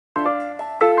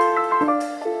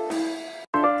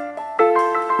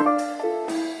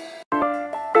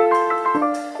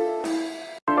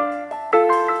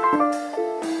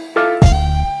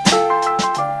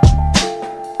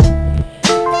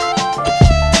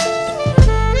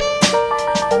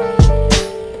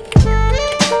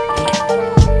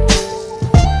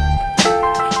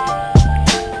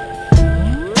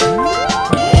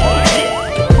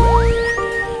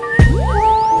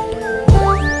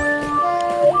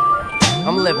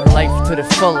living life to the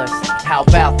fullest. How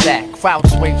about that?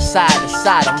 Crowds wave side to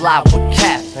side, I'm live with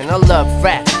Cap, and I love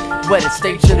rap. Where the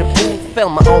stage of the booth, fill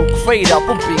my own crate up,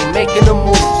 I'll be making the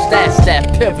moves. That's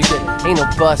that period. Ain't no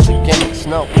bust or gimmicks,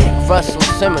 no. Russell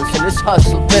Simmons and this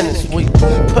hustle business. We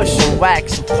pushing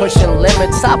wax and pushing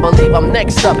limits. I believe I'm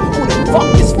next up. Who the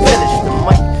fuck is finished? The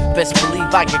mic, best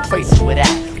believe I get crazy with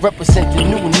that. Represent the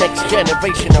new next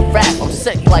generation of rap. I'm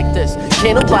sick like this,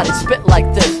 can't nobody spit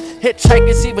like this.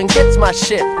 Hitchhikers even gets my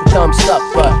shit thumbs up,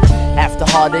 but after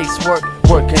hard day's work,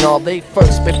 working all day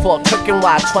first before cooking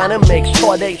while trying to make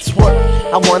tour dates work.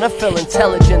 I wanna feel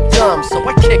intelligent dumb, so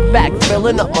I kick back,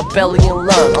 filling up my belly and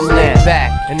lungs. I'm laid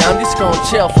back, and I'm just gonna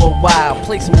chill for a while.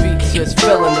 Play some beats, just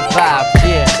feeling the vibe.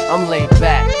 Yeah, I'm laid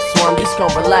back, so I'm just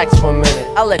gonna relax for a minute.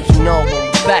 I'll let you know when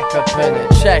we're back up in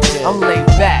it. Check it. I'm laid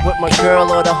back with my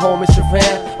girl or the homies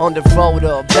around, on the road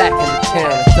or back in the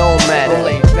town. It don't matter. I'm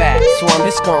laid back, so I'm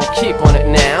just gonna keep on it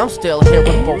now. I'm still here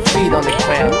with both feet on the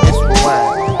ground. It's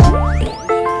rewind.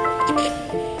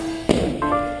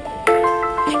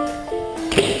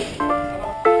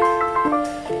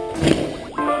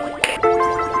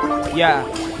 Yeah,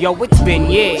 yo, it's been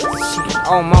years,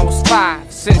 almost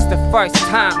 5, since the first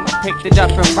time I picked it up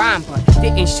and rhymed. But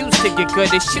didn't shoes to get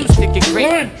good, it's shoes to get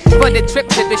great. For the trip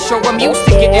to the show, I'm used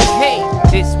to getting paid.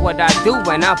 This what I do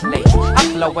when I play. I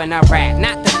flow when I rap,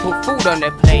 not to put food on the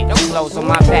plate, no clothes on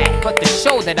my back, but to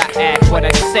show that I act what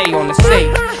I say on the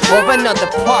stage, or another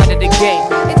part of the game.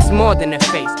 It's more than a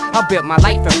face, I built my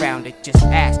life around it. Just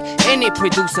ask any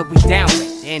producer we down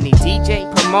with, any DJ,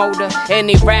 promoter,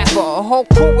 any rapper, a whole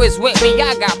crew is with me.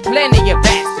 I got plenty of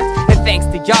bastards, and thanks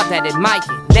to y'all that admire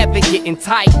it, never getting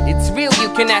tight. It's real,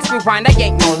 you can ask me Ryan, I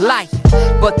ain't no lie.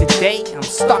 But today, I'm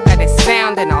stuck at this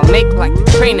sound, and I'll make like the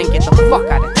train and get the fuck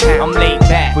out of town. I'm laid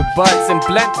back, with buds and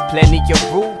blunts, plenty of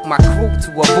brew, my crew to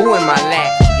a boo in my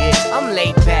lap. Yeah, I'm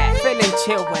laid back, feeling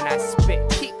chill when I spit,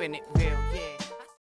 keeping it real.